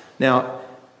life. Now,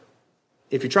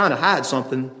 if you're trying to hide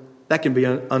something, that can be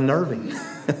unnerving.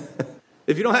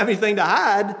 If you don't have anything to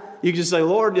hide, you can just say,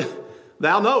 Lord,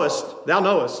 thou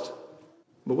knowest.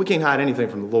 But we can't hide anything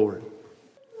from the Lord.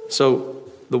 So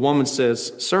the woman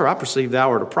says, sir, I perceive thou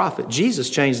art a prophet. Jesus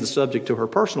changed the subject to her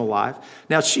personal life.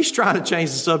 Now she's trying to change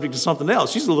the subject to something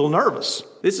else. She's a little nervous.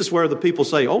 This is where the people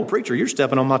say, oh, preacher, you're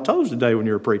stepping on my toes today when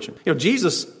you're preaching.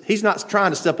 Jesus, He's not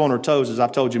trying to step on her toes, as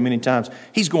I've told you many times.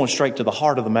 He's going straight to the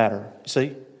heart of the matter.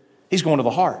 See? He's going to the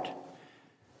heart.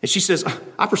 And she says,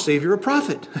 I perceive you're a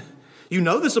prophet. You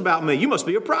know this about me. You must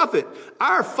be a prophet.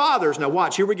 Our fathers, now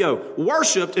watch, here we go,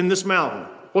 worshipped in this mountain.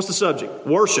 What's the subject?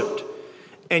 Worshipped.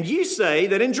 And you say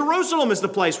that in Jerusalem is the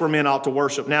place where men ought to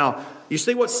worship. Now, you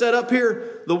see what's set up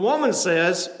here? The woman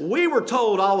says, we were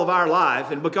told all of our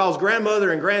life, and because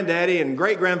grandmother and granddaddy and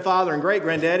great-grandfather and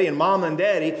great-granddaddy and mom and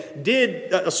daddy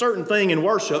did a certain thing in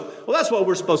worship, well, that's what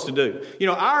we're supposed to do.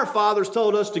 Our fathers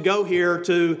told us to go here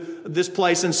to this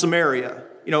place in Samaria,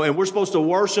 and we're supposed to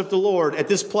worship the Lord at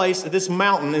this place, at this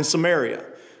mountain in Samaria,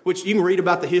 which you can read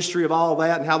about the history of all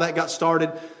that and how that got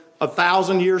started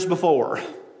 1,000 years before.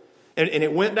 And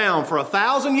it went down for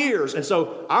 1,000 years. And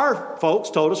so our folks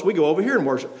told us we go over here and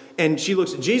worship. And she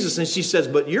looks at Jesus and she says,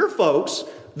 but your folks,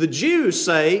 the Jews,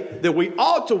 say that we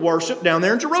ought to worship down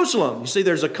there in Jerusalem. You see,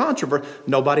 there's a controversy.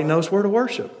 Nobody knows where to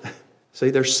worship.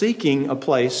 See, they're seeking a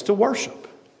place to worship.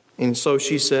 And so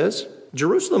she says,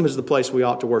 Jerusalem is the place we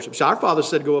ought to worship. So our father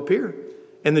said, go up here.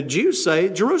 And the Jews say,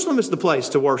 Jerusalem is the place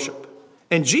to worship.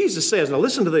 And Jesus says, now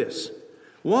listen to this.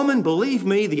 Woman, believe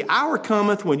me, the hour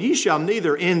cometh when ye shall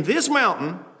neither in this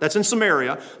mountain, that's in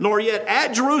Samaria, nor yet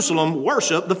at Jerusalem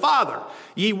worship the Father.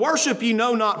 Ye worship ye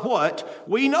know not what.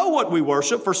 We know what we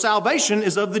worship, for salvation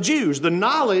is of the Jews. The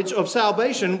knowledge of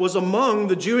salvation was among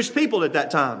the Jewish people at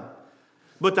that time.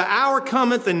 But the hour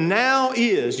cometh, and now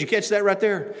is. You catch that right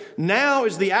there? Now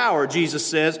is the hour, Jesus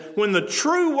says, when the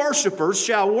true worshipers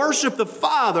shall worship the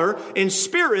Father in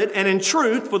spirit and in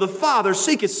truth, for the Father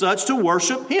seeketh such to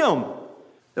worship Him.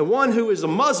 The one who is a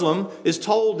Muslim is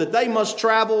told that they must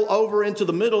travel over into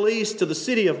the Middle East to the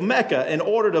city of Mecca in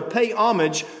order to pay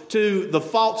homage to the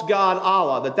false god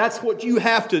Allah. That's what you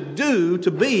have to do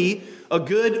to be a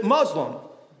good Muslim.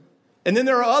 And then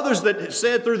there are others that have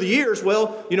said through the years,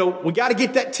 well, we got to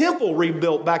get that temple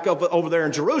rebuilt back up over there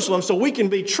in Jerusalem so we can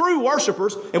be true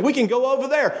worshipers and we can go over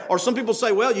there. Or some people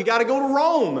say, well, you got to go to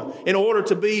Rome in order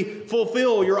to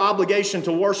fulfill your obligation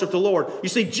to worship the Lord. You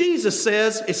see, Jesus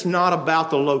says it's not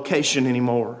about the location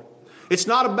anymore. It's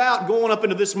not about going up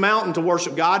into this mountain to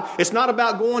worship God. It's not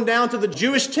about going down to the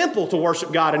Jewish temple to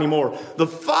worship God anymore. The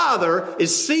Father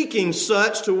is seeking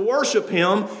such to worship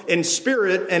Him in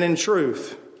spirit and in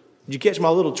truth. Did you catch my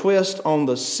little twist on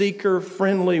the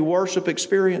seeker-friendly worship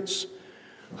experience?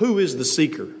 Who is the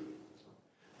seeker?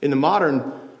 In the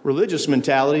modern religious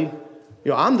mentality,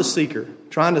 I'm the seeker,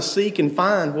 trying to seek and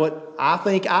find what I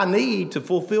think I need to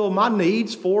fulfill my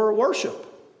needs for worship.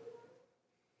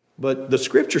 But the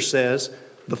Scripture says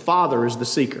the Father is the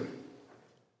seeker.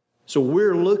 So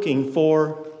we're looking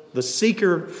for the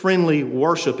seeker-friendly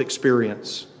worship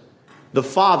experience. The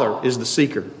Father is the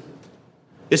seeker.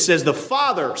 It says the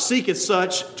Father seeketh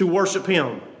such to worship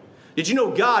Him. Did you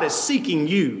know God is seeking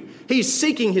you? He's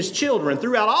seeking His children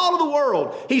throughout all of the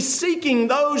world. He's seeking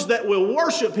those that will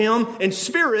worship Him in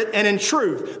spirit and in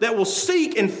truth, that will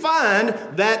seek and find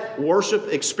that worship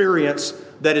experience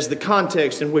that is the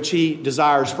context in which He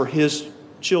desires for His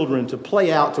children to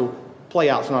play out. To play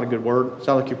out is not a good word. It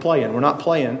sounds like you're playing. We're not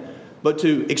playing. but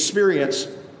to experience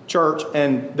church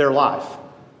and their life.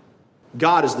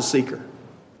 God is the seeker.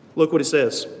 Look what it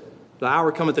says. The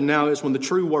hour cometh and now is when the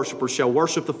true worshipers shall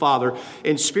worship the Father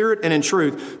in spirit and in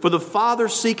truth. For the Father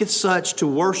seeketh such to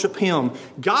worship Him.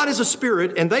 God is a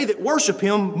spirit, and they that worship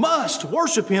Him must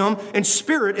worship Him in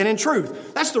spirit and in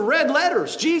truth. That's the red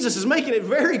letters. Jesus is making it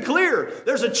very clear.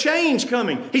 There's a change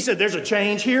coming. He said there's a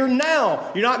change here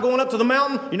now. You're not going up to the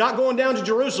mountain. You're not going down to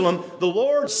Jerusalem. The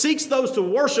Lord seeks those to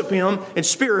worship Him in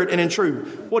spirit and in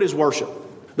truth. What is worship?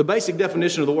 The basic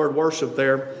definition of the word worship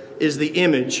there is the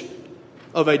image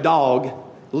of a dog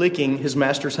licking his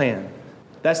master's hand.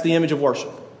 That's the image of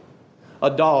worship. A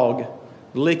dog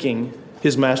licking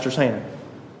his master's hand.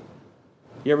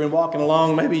 You ever been walking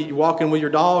along, maybe you're walking with your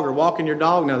dog or walking your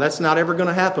dog? Now, that's not ever going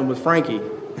to happen with Frankie.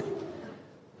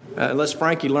 Unless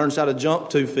Frankie learns how to jump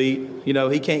 2 feet,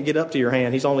 he can't get up to your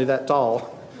hand. He's only that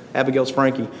tall. Abigail's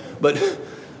Frankie. But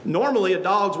normally a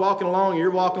dog's walking along,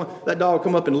 you're walking, that dog will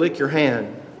come up and lick your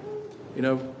hand.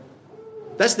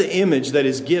 That's the image that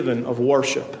is given of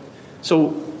worship.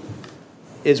 So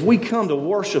as we come to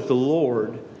worship the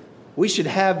Lord, we should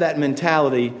have that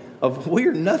mentality of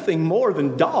we're nothing more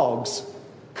than dogs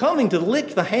coming to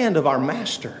lick the hand of our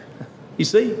master. You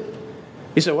see?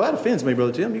 He said, well, that offends me,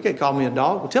 Brother Tim. You can't call me a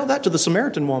dog. Well, tell that to the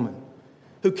Samaritan woman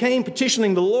who came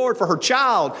petitioning the Lord for her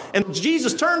child. And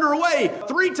Jesus turned her away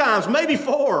 3 times, maybe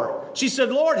 4. She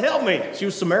said, Lord, help me. She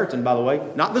was Samaritan, by the way.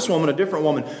 Not this woman, a different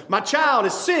woman. My child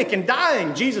is sick and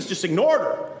dying. Jesus just ignored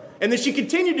her. And then she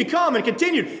continued to come and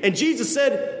continued. And Jesus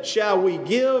said, shall we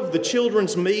give the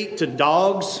children's meat to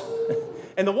dogs?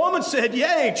 And the woman said,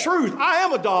 yea, truth, I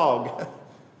am a dog.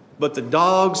 But the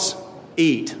dogs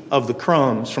eat of the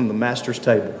crumbs from the master's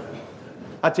table.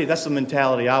 I tell you, that's the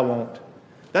mentality I want.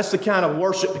 That's the kind of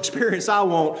worship experience I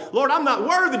want. Lord, I'm not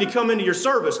worthy to come into your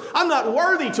service. I'm not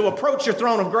worthy to approach your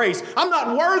throne of grace. I'm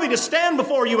not worthy to stand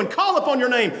before you and call upon your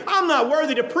name. I'm not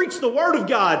worthy to preach the word of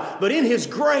God. But in His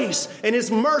grace and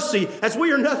His mercy, as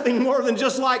we are nothing more than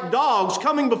just like dogs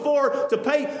coming before to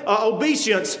pay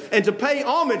obeisance and to pay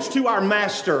homage to our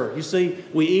master. You see,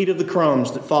 we eat of the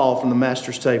crumbs that fall from the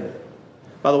master's table.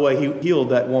 By the way, He healed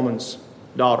that woman's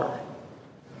daughter.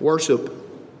 Worship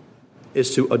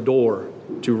is to adore,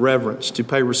 to reverence, to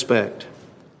pay respect.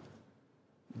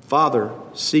 Father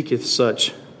seeketh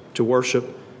such to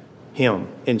worship Him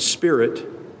in spirit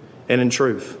and in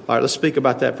truth. All right, let's speak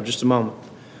about that for just a moment.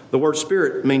 The word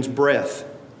spirit means breath.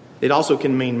 It also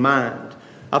can mean mind.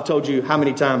 I've told you how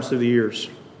many times through the years,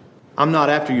 I'm not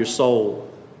after your soul.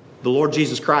 The Lord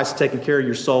Jesus Christ has taken care of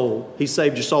your soul. He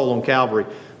saved your soul on Calvary.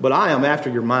 But I am after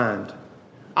your mind.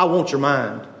 I want your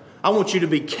mind. I want you to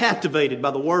be captivated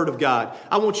by the Word of God.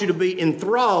 I want you to be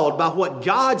enthralled by what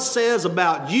God says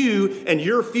about you and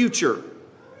your future.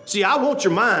 See, I want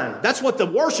your mind. That's what the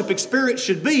worship experience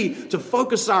should be, to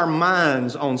focus our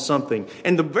minds on something.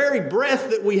 And the very breath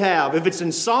that we have, if it's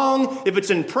in song, if it's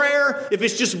in prayer, if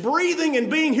it's just breathing and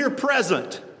being here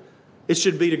present, it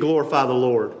should be to glorify the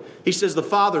Lord. He says the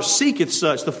Father seeketh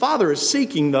such. The Father is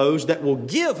seeking those that will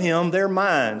give Him their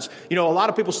minds. A lot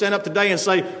of people stand up today and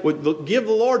say, well, give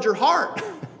the Lord your heart.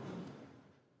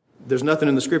 There's nothing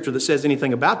in the Scripture that says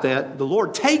anything about that. The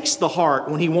Lord takes the heart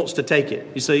when He wants to take it.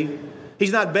 You see?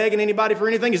 He's not begging anybody for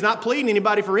anything. He's not pleading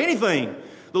anybody for anything.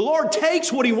 The Lord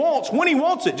takes what He wants when He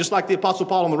wants it, just like the Apostle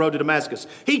Paul on the road to Damascus.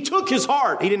 He took his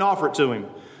heart. He didn't offer it to him.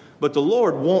 But the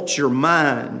Lord wants your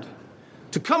mind.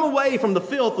 To come away from the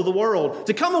filth of the world,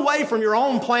 to come away from your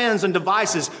own plans and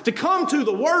devices, to come to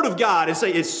the Word of God and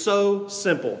say, it's so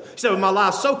simple. He said, my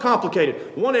life's so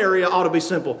complicated. One area ought to be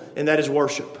simple, and that is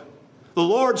worship. The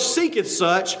Lord seeketh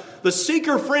such. The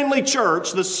seeker-friendly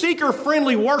church, the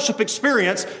seeker-friendly worship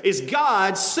experience is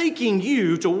God seeking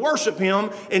you to worship Him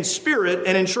in spirit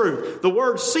and in truth. The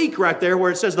word seek right there,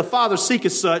 where it says the Father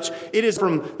seeketh such, it is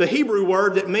from the Hebrew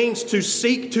word that means to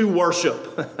seek to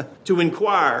worship, to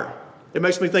inquire. It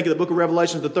makes me think of the book of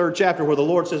Revelation, the 3rd chapter, where the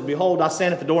Lord says, behold, I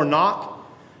stand at the door and knock.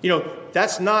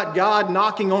 That's not God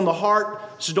knocking on the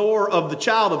heart's door of the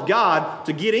child of God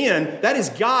to get in. That is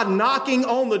God knocking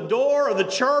on the door of the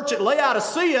church at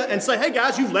Laodicea and say, hey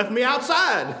guys, you've left me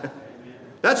outside.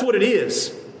 That's what it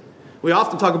is. We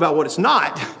often talk about what it's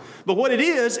not. But what it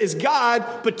is God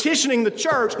petitioning the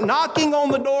church, knocking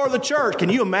on the door of the church. Can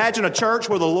you imagine a church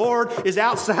where the Lord is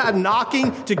outside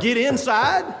knocking to get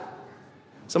inside?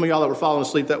 Some of y'all that were falling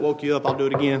asleep, that woke you up. I'll do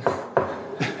it again.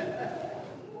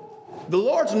 The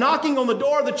Lord's knocking on the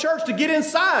door of the church to get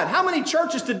inside. How many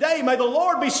churches today may the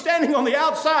Lord be standing on the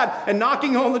outside and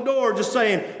knocking on the door just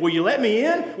saying, will you let me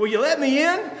in? Will you let me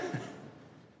in?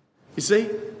 You see,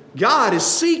 God is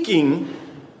seeking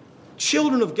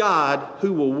children of God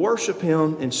who will worship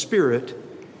Him in spirit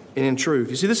and in truth.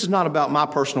 You see, this is not about my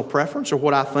personal preference or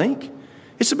what I think.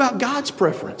 It's about God's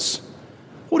preference.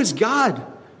 What does God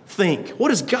think? What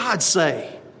does God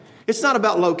say? It's not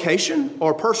about location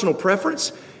or personal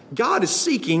preference. God is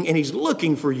seeking and He's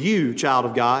looking for you, child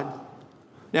of God.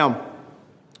 Now,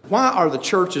 why are the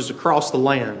churches across the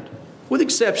land, with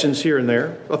exceptions here and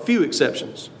there, a few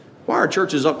exceptions, why are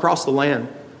churches across the land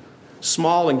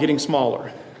small and getting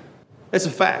smaller? It's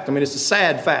a fact. I mean, it's a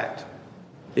sad fact.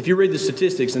 If you read the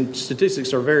statistics, and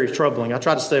statistics are very troubling, I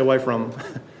try to stay away from them.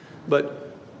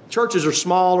 But churches are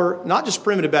smaller, not just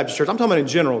Primitive Baptist Church. I'm talking about in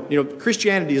general. You know,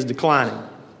 Christianity is declining.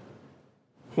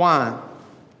 Why?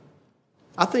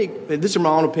 I think, and these are my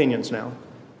own opinions now.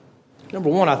 Number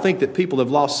one, I think that people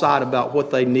have lost sight about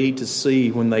what they need to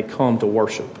see when they come to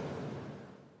worship.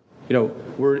 You know,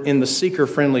 we're in the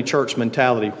seeker-friendly church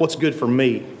mentality. What's good for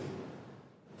me?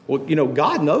 Well, you know,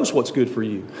 God knows what's good for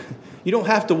you. You don't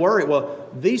have to worry. Well,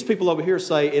 these people over here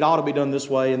say it ought to be done this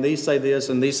way, and these say this,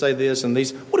 and these say this, and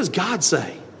these. What does God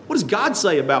say? What does God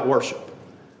say about worship?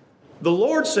 The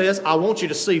Lord says, I want you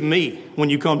to see me when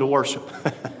you come to worship.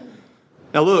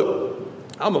 Now look,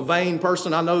 I'm a vain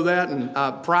person, I know that, and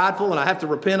I'm prideful, and I have to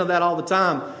repent of that all the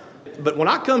time. But when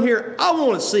I come here, I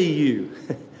want to see you.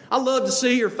 I love to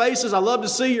see your faces. I love to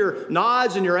see your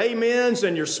nods and your amens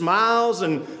and your smiles,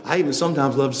 and I even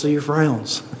sometimes love to see your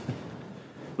frowns.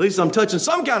 At least I'm touching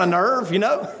some kind of nerve, you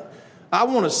know. I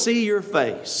want to see your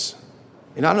face.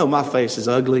 And I know my face is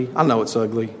ugly. I know it's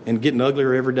ugly, and getting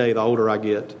uglier every day the older I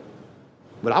get.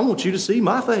 But I want you to see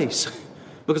my face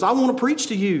because I want to preach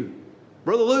to you.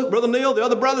 Brother Luke, Brother Neil, the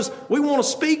other brothers, we want to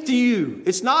speak to you.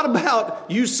 It's not about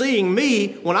you seeing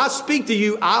me. When I speak to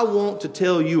you, I want to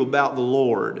tell you about the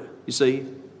Lord. You see?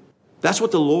 That's what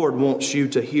the Lord wants you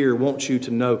to hear, wants you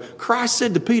to know. Christ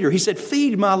said to Peter, He said,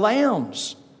 feed my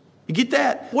lambs. You get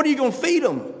that? What are you going to feed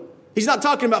them? He's not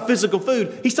talking about physical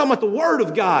food. He's talking about the Word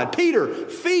of God. Peter,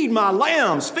 feed my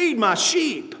lambs, feed my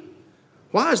sheep.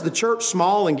 Why is the church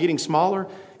small and getting smaller?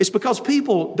 It's because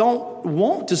people don't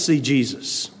want to see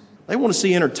Jesus. They want to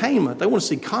see entertainment. They want to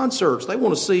see concerts. They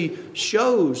want to see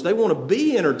shows. They want to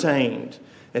be entertained.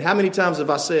 And how many times have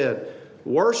I said,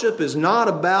 worship is not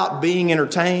about being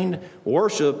entertained.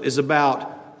 Worship is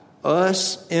about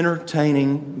us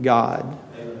entertaining God.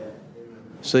 Amen.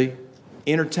 See?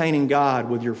 Entertaining God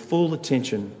with your full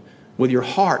attention, with your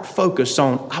heart focused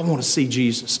on, I want to see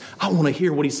Jesus. I want to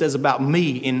hear what He says about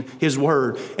me in His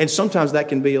Word. And sometimes that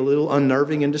can be a little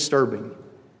unnerving and disturbing.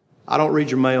 I don't read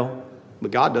your mail,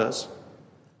 but God does.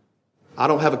 I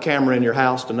don't have a camera in your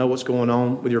house to know what's going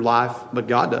on with your life, but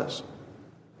God does.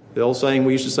 The old saying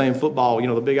we used to say in football, you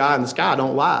know, the big eye in the sky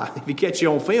don't lie. If He catch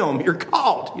you on film, you're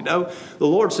caught, you know. The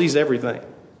Lord sees everything.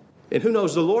 And who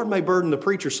knows, the Lord may burden the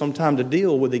preacher sometime to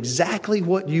deal with exactly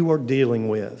what you are dealing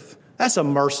with. That's a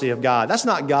mercy of God. That's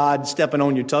not God stepping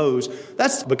on your toes.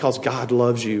 That's because God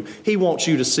loves you. He wants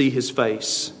you to see His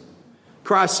face.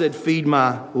 Christ said, feed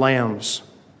my lambs.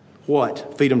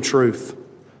 What? Feed them truth.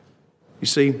 You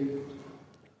see,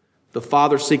 the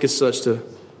Father seeketh such to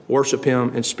worship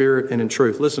Him in spirit and in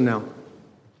truth. Listen now.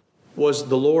 Was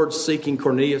the Lord seeking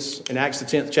Cornelius in Acts the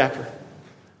 10th chapter?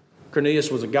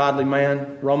 Cornelius was a godly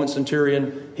man, Roman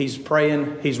centurion. He's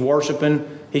praying, he's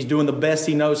worshiping, he's doing the best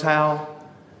he knows how,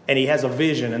 and he has a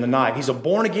vision in the night. He's a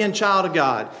born-again child of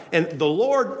God. And the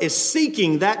Lord is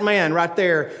seeking that man right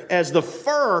there as the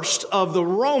first of the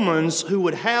Romans who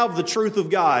would have the truth of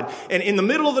God. And in the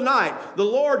middle of the night, the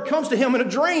Lord comes to him in a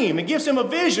dream and gives him a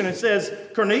vision and says,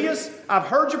 Cornelius, I've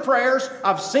heard your prayers.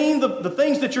 I've seen the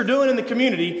things that you're doing in the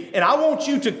community, and I want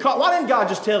you to call. Why didn't God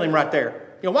just tell him right there?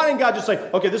 You know, why didn't God just say,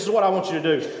 okay, this is what I want you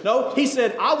to do? No, He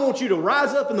said, I want you to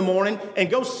rise up in the morning and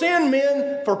go send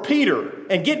men for Peter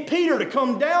and get Peter to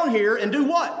come down here and do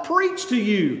what? Preach to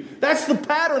you. That's the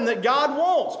pattern that God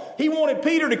wants. He wanted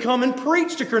Peter to come and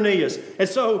preach to Cornelius. And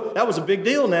so that was a big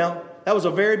deal now. That was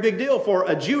a very big deal for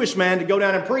a Jewish man to go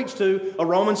down and preach to a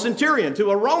Roman centurion,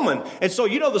 to a Roman. And so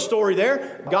you know the story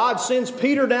there. God sends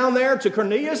Peter down there to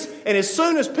Cornelius, and as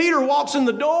soon as Peter walks in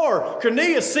the door,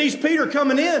 Cornelius sees Peter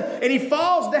coming in, and he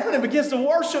falls down and begins to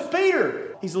worship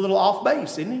Peter. He's a little off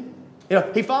base, isn't he? You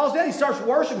know, he falls down, he starts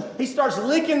worshiping, he starts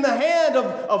licking the hand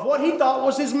of what he thought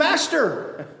was his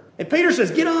master. And Peter says,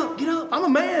 get up, I'm a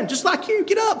man just like you,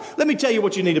 get up. Let me tell you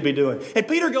what you need to be doing. And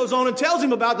Peter goes on and tells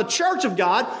him about the church of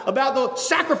God, about the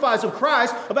sacrifice of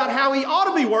Christ, about how he ought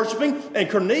to be worshiping. And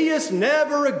Cornelius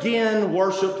never again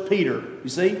worshiped Peter. You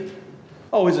see?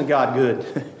 Oh, isn't God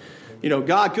good? You know,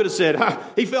 God could have said,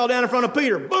 he fell down in front of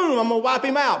Peter. Boom, I'm going to wipe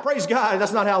him out. Praise God.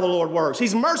 That's not how the Lord works.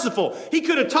 He's merciful. He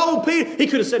could have told Peter, he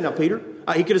could have said,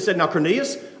 now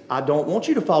Cornelius, I don't want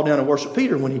you to fall down and worship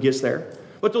Peter when he gets there.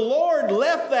 But the Lord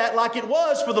left that like it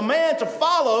was for the man to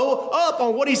follow up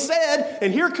on what he said.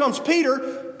 And here comes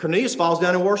Peter. Cornelius falls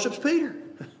down and worships Peter.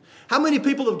 How many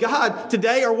people of God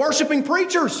today are worshiping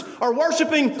preachers, are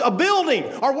worshiping a building,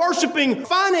 are worshiping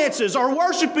finances, are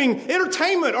worshiping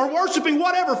entertainment, are worshiping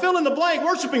whatever, fill in the blank,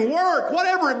 worshiping work,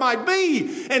 whatever it might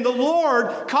be. And the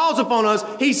Lord calls upon us.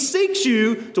 He seeks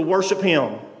you to worship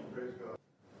Him.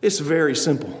 It's very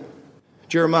simple.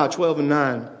 Jeremiah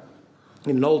 12:9,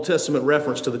 in an Old Testament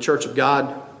reference to the church of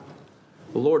God,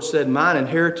 the Lord said, "Mine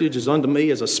heritage is unto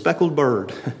me as a speckled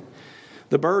bird."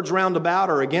 The birds round about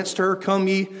are against her. Come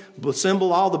ye,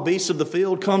 assemble all the beasts of the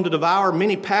field, come to devour.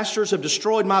 Many pastures have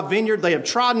destroyed my vineyard. They have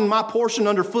trodden my portion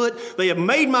underfoot. They have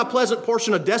made my pleasant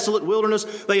portion a desolate wilderness.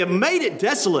 They have made it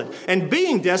desolate. And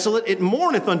being desolate, it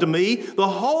mourneth unto me. The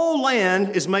whole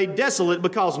land is made desolate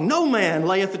because no man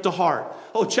layeth it to heart.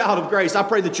 Oh, child of grace, I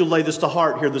pray that you'll lay this to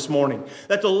heart here this morning.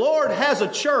 That the Lord has a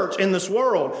church in this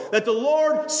world. That the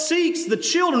Lord seeks the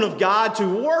children of God to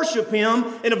worship Him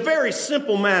in a very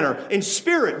simple manner. In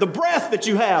spirit, the breath that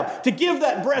you have, to give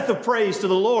that breath of praise to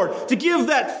the Lord. To give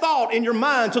that thought in your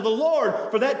mind to the Lord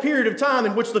for that period of time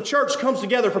in which the church comes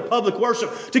together for public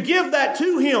worship. To give that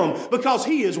to Him because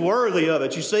He is worthy of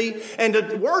it, you see. And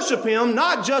to worship Him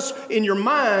not just in your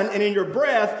mind and in your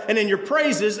breath and in your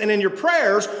praises and in your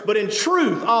prayers, but in truth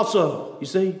also, you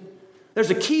see. There's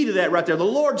a key to that right there. The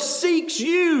Lord seeks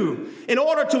you in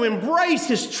order to embrace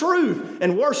His truth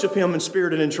and worship Him in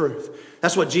spirit and in truth.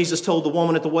 That's what Jesus told the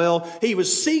woman at the well. He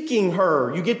was seeking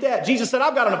her. You get that? Jesus said,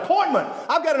 I've got an appointment.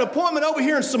 I've got an appointment over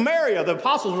here in Samaria. The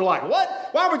apostles were like, what?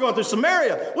 Why are we going through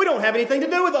Samaria? We don't have anything to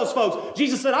do with those folks.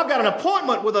 Jesus said, I've got an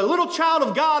appointment with a little child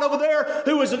of God over there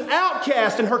who is an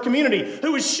outcast in her community,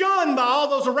 who is shunned by all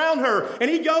those around her. And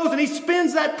He goes and He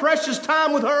spends that precious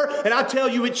time with her. And I tell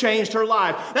you, it changed her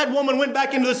life. That woman went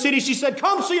back into the city. She said,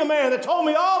 come see a man that told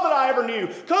me all that I ever knew.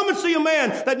 Come and see a man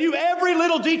that knew every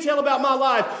little detail about my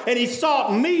life. And he sought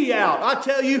me out. I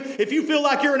tell you, if you feel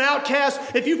like you're an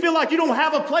outcast, if you feel like you don't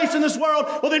have a place in this world,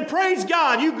 well then praise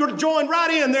God. You join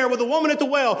right in there with the woman at the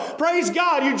well. Praise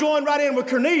God, you join right in with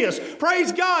Cornelius.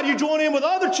 Praise God, you join in with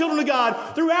other children of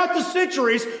God throughout the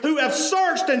centuries who have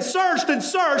searched and searched and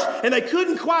searched, and they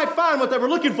couldn't quite find what they were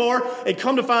looking for. And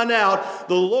come to find out,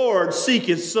 the Lord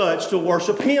seeketh such to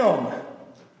worship Him.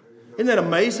 Isn't that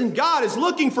amazing? God is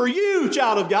looking for you,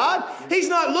 child of God. He's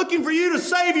not looking for you to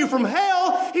save you from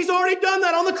hell. He's already done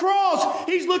that on the cross.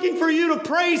 He's looking for you to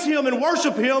praise Him and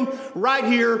worship Him right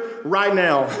here, right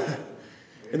now.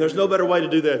 And there's no better way to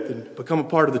do that than become a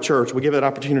part of the church. We give that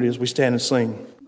opportunity as we stand and sing.